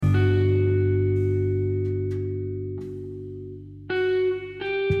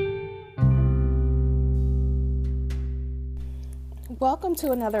Welcome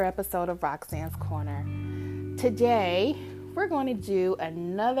to another episode of Roxanne's Corner. Today, we're going to do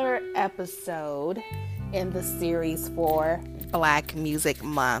another episode in the series for Black Music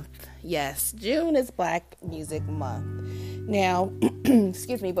Month. Yes, June is Black Music Month. Now,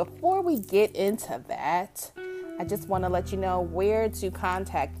 before we get into that, I just want to let you know where to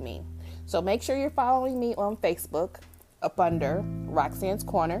contact me. So make sure you're following me on Facebook up under Roxanne's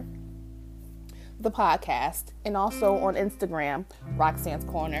Corner, the podcast, and also on Instagram, Roxanne's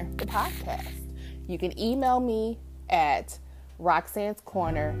Corner, the podcast. You can email me at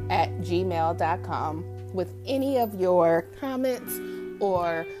roxannescorner@gmail.com with any of your comments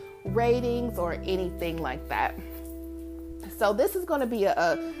or ratings or anything like that. So this is going to be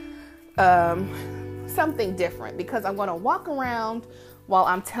something different because I'm going to walk around while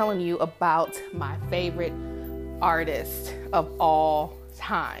I'm telling you about my favorite artist of all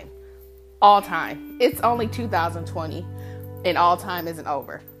time. All time. It's only 2020 and all time isn't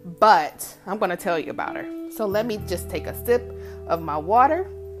over, but I'm going to tell you about her. So let me just take a sip of my water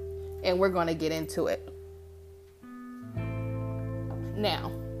and we're going to get into it.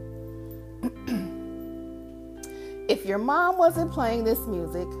 Now, if your mom wasn't playing this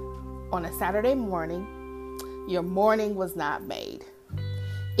music on a Saturday morning, your morning was not made.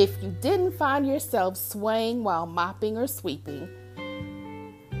 If you didn't find yourself swaying while mopping or sweeping,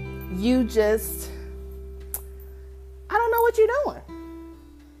 you just, I don't know what you're doing.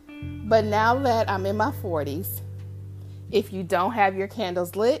 But now that I'm in my 40s, if you don't have your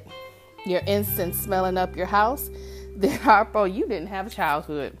candles lit, your incense smelling up your house, then Harpo, you didn't have a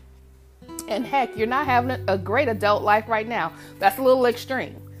childhood. And heck, you're not having a great adult life right now. That's a little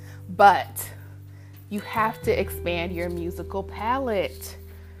extreme. But you have to expand your musical palette.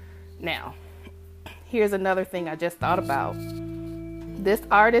 Now, here's another thing I just thought about. This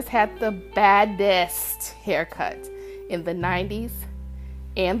artist had the baddest haircut in the 90s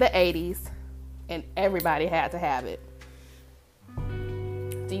and the 80s, and everybody had to have it.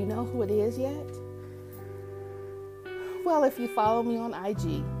 Do you know who it is yet? Well, if you follow me on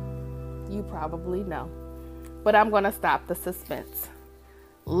IG, you probably know. But I'm going to stop the suspense.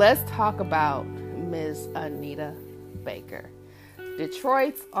 Let's talk about Ms. Anita Baker.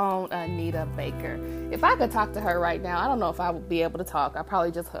 Detroit's own Anita Baker. If I could talk to her right now, I don't know if I would be able to talk. I'd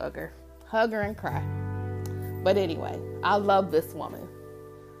probably just hug her and cry. But anyway, I love this woman.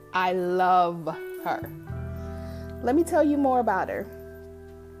 I love her. Let me tell you more about her.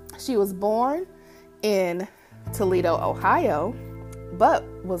 She was born in Toledo, Ohio, but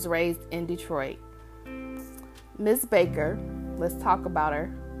was raised in Detroit. Ms. Baker, let's talk about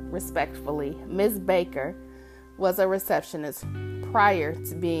her respectfully. Ms. Baker was a receptionist prior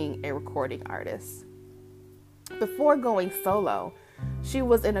to being a recording artist. Before going solo, she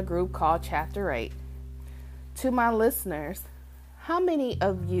was in a group called Chapter 8. To my listeners, how many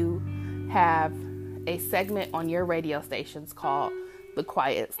of you have a segment on your radio stations called The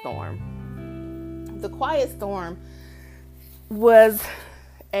Quiet Storm? The Quiet Storm was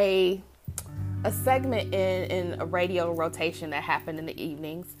a segment in a radio rotation that happened in the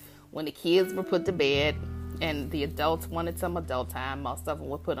evenings when the kids were put to bed and the adults wanted some adult time. Most of them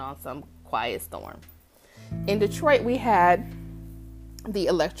would put on some Quiet Storm. In Detroit, we had the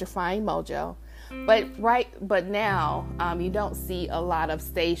Electrifying Mojo, but now you don't see a lot of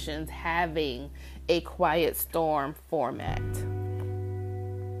stations having a Quiet Storm format.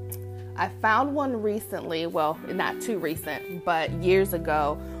 I found one recently, well, not too recent, but years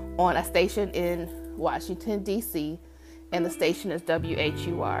ago on a station in Washington, D.C., and the station is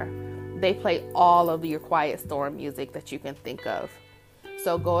WHUR. They play all of your Quiet Storm music that you can think of.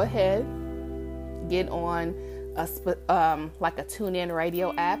 So go ahead, get on like a TuneIn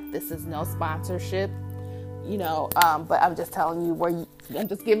radio app. This is no sponsorship, but I'm just telling you I'm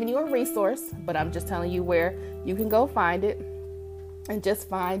just giving you a resource, but I'm just telling you where you can go find it, and just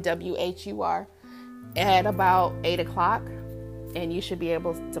find WHUR at about 8 o'clock, and you should be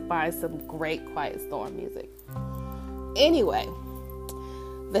able to find some great Quiet Storm music. Anyway,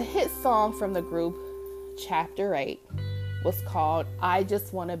 the hit song from the group Chapter 8 was called I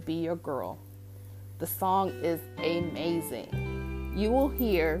Just Want to Be Your Girl. The song is amazing. You will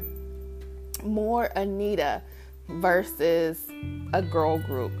hear more Anita versus a girl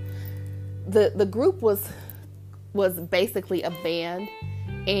group. The group was basically a band,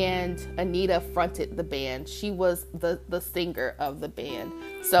 and Anita fronted the band. She was the singer of the band.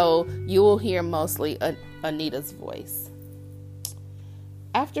 So you will hear mostly Anita's voice.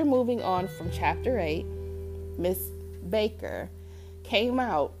 After moving on from Chapter 8, Miss Baker came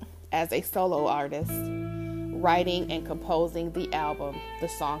out as a solo artist, writing and composing the album, The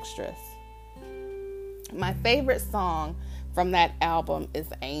Songstress. My favorite song from that album is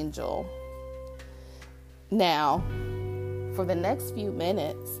Angel. Now, for the next few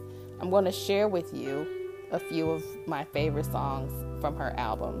minutes, I'm going to share with you a few of my favorite songs from her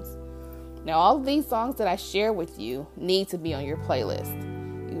albums. Now, all of these songs that I share with you need to be on your playlist.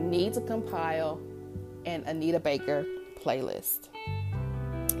 You need to compile an Anita Baker playlist.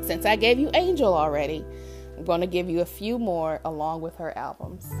 Since I gave you Angel already, I'm going to give you a few more along with her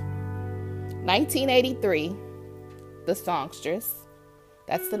albums. 1983, The Songstress.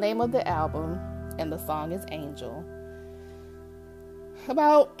 That's the name of the album, and the song is Angel.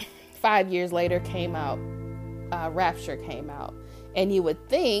 About 5 years later Rapture came out. And you would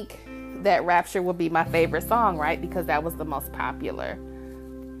think that Rapture would be my favorite song, right? Because that was the most popular.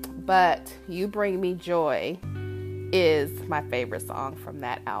 But You Bring Me Joy is my favorite song from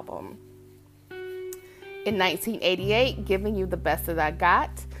that album. In 1988, Giving You the Best That I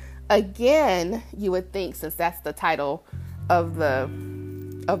Got. Again, you would think, since that's the title of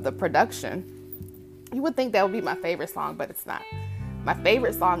the production, you would think that would be my favorite song, but it's not. My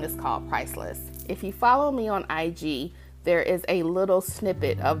favorite song is called Priceless. If you follow me on IG, there is a little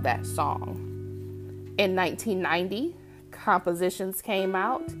snippet of that song. In 1990, Compositions came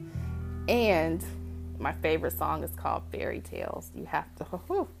out, and my favorite song is called Fairy Tales. You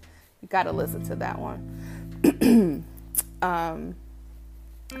got to listen to that one.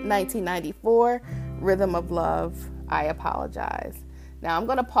 1994, Rhythm of Love, I Apologize. Now I'm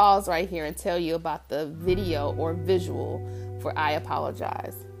going to pause right here and tell you about the video or visual for I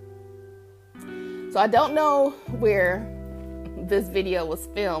Apologize. So I don't know where this video was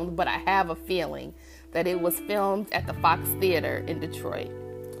filmed, but I have a feeling that it was filmed at the Fox Theater in Detroit.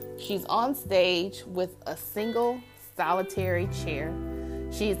 She's on stage with a single solitary chair.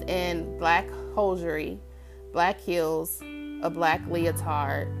 She's in black hosiery, black heels, a black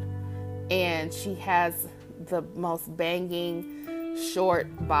leotard, and she has the most banging short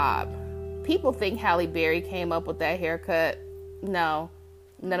bob. People think Halle Berry came up with that haircut. No.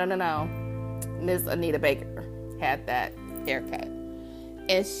 Miss Anita Baker had that haircut.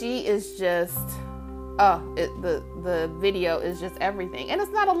 And she is just, the video is just everything. And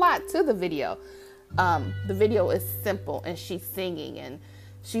it's not a lot to the video. The video is simple, and she's singing, and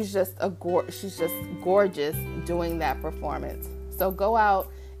she's just gorgeous doing that performance. So go out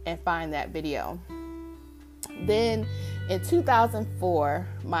and find that video. Then in 2004,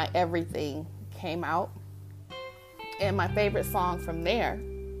 My Everything came out. And my favorite song from there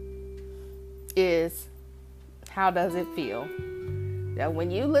is How Does It Feel? Now,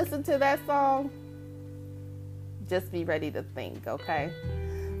 when you listen to that song, just be ready to think, okay?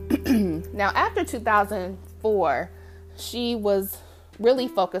 Now, after 2004, she was really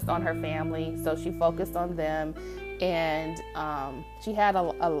focused on her family. So she focused on them, and she had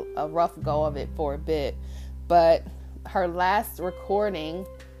a rough go of it for a bit. But her last recording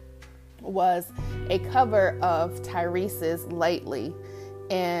was a cover of Tyrese's Lately.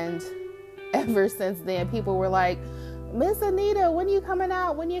 And ever since then, people were like, Miss Anita, when you coming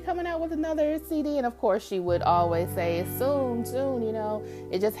out? When you coming out with another CD? And of course, she would always say, soon,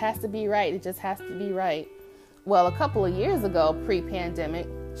 it just has to be right. It just has to be right. Well, a couple of years ago, pre-pandemic,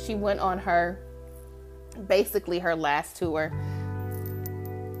 she went on basically her last tour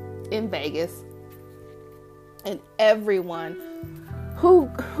in Vegas. And everyone who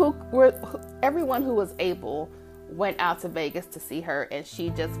was able went out to Vegas to see her, and she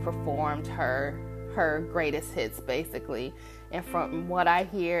just performed her greatest hits, basically. And from what I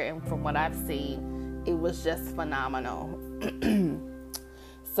hear and from what I've seen, it was just phenomenal.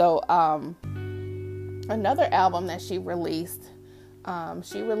 So another album that she released an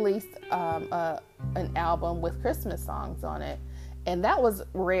album with Christmas songs on it, and that was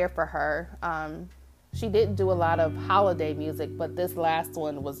rare for her. She didn't do a lot of holiday music, but this last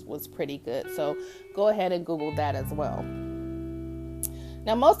one was pretty good. So go ahead and Google that as well.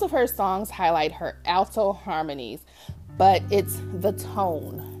 Now, most of her songs highlight her alto harmonies, but it's the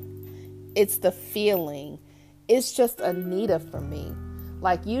tone. It's the feeling. It's just Anita for me.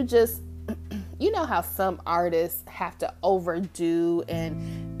 Like, you know how some artists have to overdo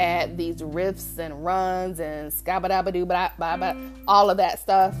and add these riffs and runs and skabadabadoo, all of that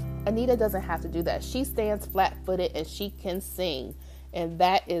stuff. Anita doesn't have to do that. She stands flat-footed and she can sing. And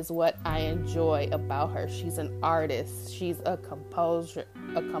that is what I enjoy about her. She's an artist. She's a composer.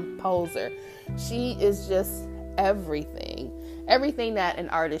 She is just everything. Everything that an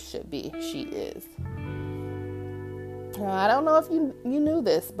artist should be, she is. I don't know if you knew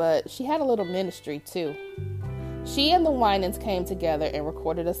this, but she had a little ministry too. She and the Winans came together and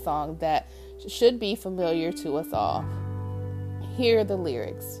recorded a song that should be familiar to us all. Here are the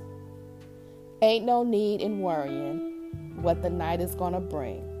lyrics. Ain't no need in worrying. what the night is going to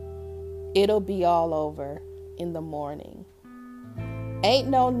bring. It'll be all over in the morning. Ain't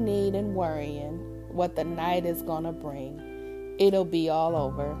no need in worrying what the night is going to bring. It'll be all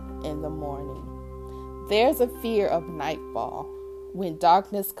over in the morning. There's a fear of nightfall when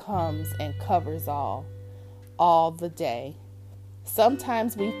darkness comes and covers all the day.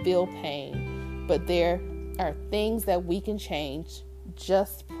 Sometimes we feel pain, but there are things that we can change.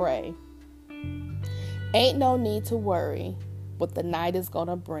 Just pray. Ain't no need to worry what the night is going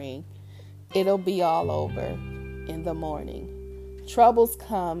to bring. It'll be all over in the morning. Troubles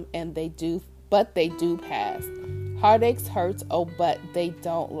come and they do pass. Heartaches hurt, but they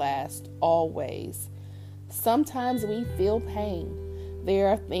don't last always. Sometimes we feel pain. There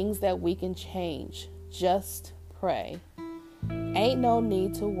are things that we can change. Just pray. Ain't no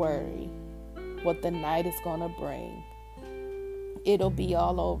need to worry what the night is going to bring. It'll be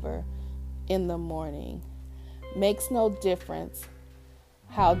all over in the morning. Makes no difference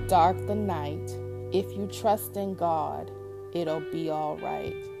how dark the night. If you trust in God, it'll be all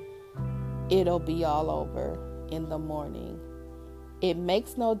right. It'll be all over in the morning. It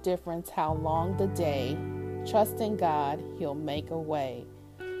makes no difference how long the day. Trust in God, He'll make a way.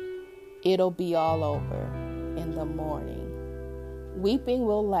 It'll be all over in the morning. Weeping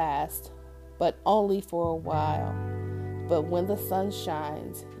will last, but only for a while. But when the sun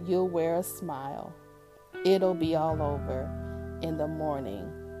shines, you'll wear a smile. It'll be all over in the morning.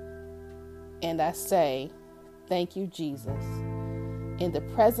 And I say, thank you, Jesus, in the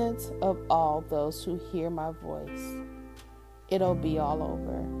presence of all those who hear my voice. It'll be all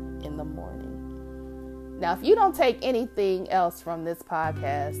over in the morning. Now, if you don't take anything else from this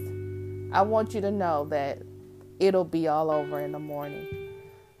podcast, I want you to know that it'll be all over in the morning.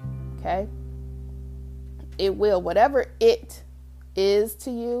 Okay? It will. Whatever it is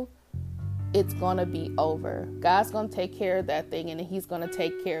to you, it's going to be over. God's going to take care of that thing, and He's going to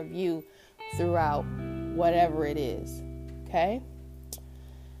take care of you throughout whatever it is. Okay?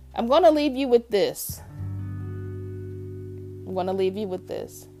 I'm going to leave you with this.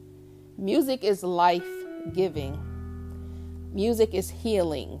 Music is life-giving. Music is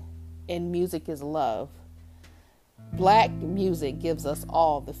healing, and music is love. Black music gives us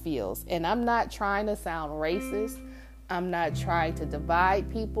all the feels. And I'm not trying to sound racist. I'm not trying to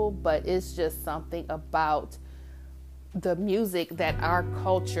divide people, but it's just something about the music that our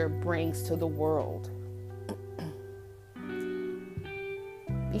culture brings to the world.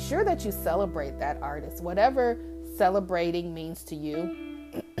 Be sure that you celebrate that artist, whatever celebrating means to you.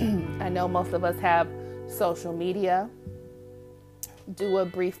 I know most of us have social media. Do a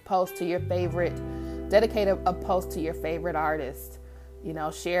brief post to your favorite, dedicate a post to your favorite artist. You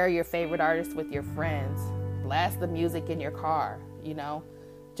know, share your favorite artist with your friends. Blast the music in your car, you know.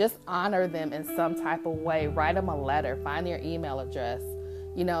 Just honor them in some type of way. Write them a letter. Find their email address.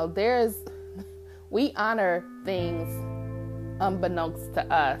 You know, we honor things unbeknownst to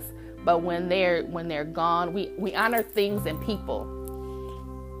us, but when they're gone, we honor things and people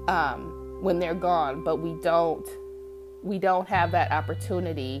when they're gone, but we don't have that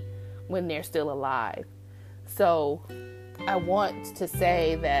opportunity when they're still alive. So I want to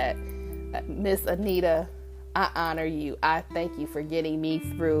say that Miss Anita, I honor you. I thank you for getting me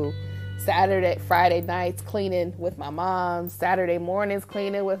through Friday nights cleaning with my mom, Saturday mornings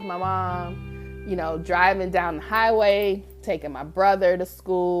cleaning with my mom, you know, driving down the highway, taking my brother to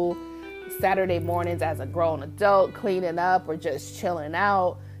school, Saturday mornings as a grown adult, cleaning up or just chilling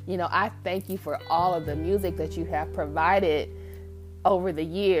out. You know, I thank you for all of the music that you have provided over the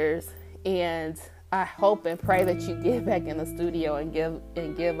years. And I hope and pray that you get back in the studio and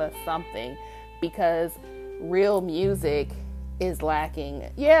give us something, because real music is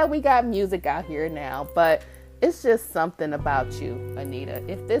lacking. Yeah, we got music out here now, but it's just something about you, Anita.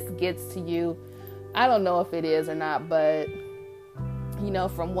 If this gets to you, I don't know if it is or not, but you know,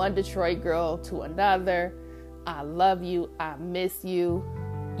 from one Detroit girl to another, I love you. I miss you.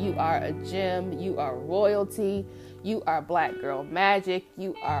 You are a gem. You are royalty. You are Black girl magic.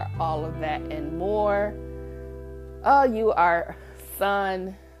 You are all of that and more. Oh, you are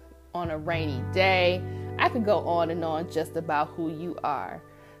sun on a rainy day. I could go on and on just about who you are.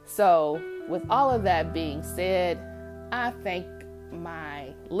 So with all of that being said, I thank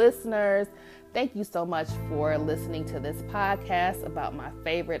my listeners. Thank you so much for listening to this podcast about my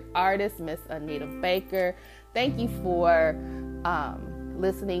favorite artist, Miss Anita Baker. Thank you for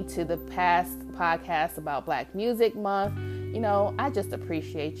listening to the past podcast about Black Music Month. You know, I just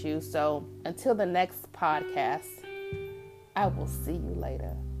appreciate you. So until the next podcast, I will see you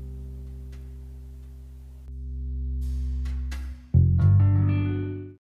later.